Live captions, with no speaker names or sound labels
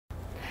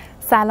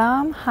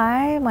Salam,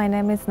 hi, my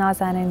name is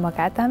Nazanin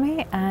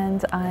Moghadami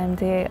and I'm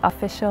the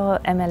official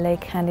MLA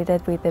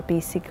candidate with the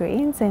BC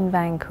Greens in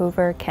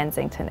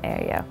Vancouver-Kensington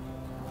area.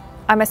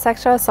 I'm a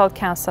sexual assault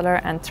counsellor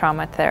and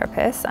trauma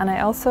therapist, and I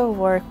also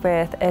work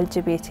with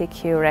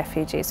LGBTQ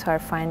refugees who are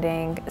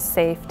finding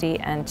safety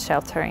and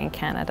shelter in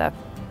Canada.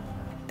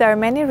 There are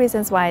many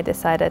reasons why I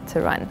decided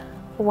to run.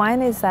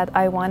 One is that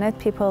I wanted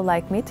people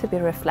like me to be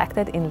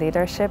reflected in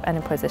leadership and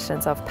in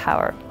positions of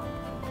power.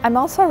 I'm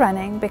also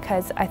running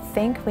because I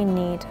think we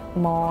need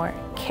more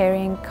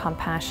caring,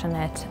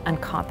 compassionate,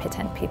 and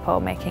competent people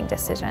making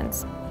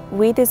decisions.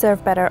 We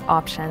deserve better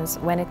options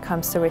when it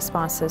comes to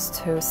responses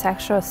to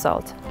sexual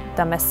assault,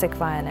 domestic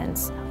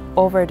violence,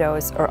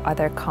 overdose, or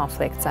other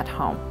conflicts at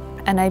home.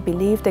 And I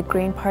believe the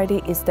Green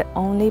Party is the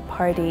only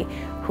party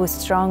who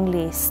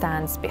strongly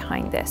stands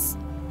behind this.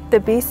 The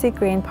BC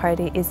Green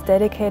Party is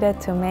dedicated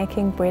to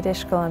making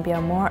British Columbia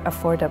more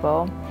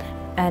affordable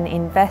and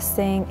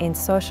investing in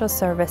social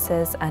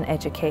services and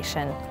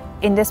education.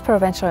 In this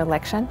provincial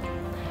election,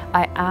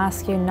 I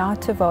ask you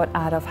not to vote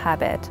out of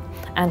habit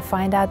and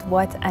find out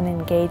what an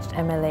engaged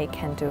MLA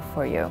can do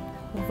for you.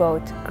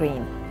 Vote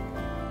Green.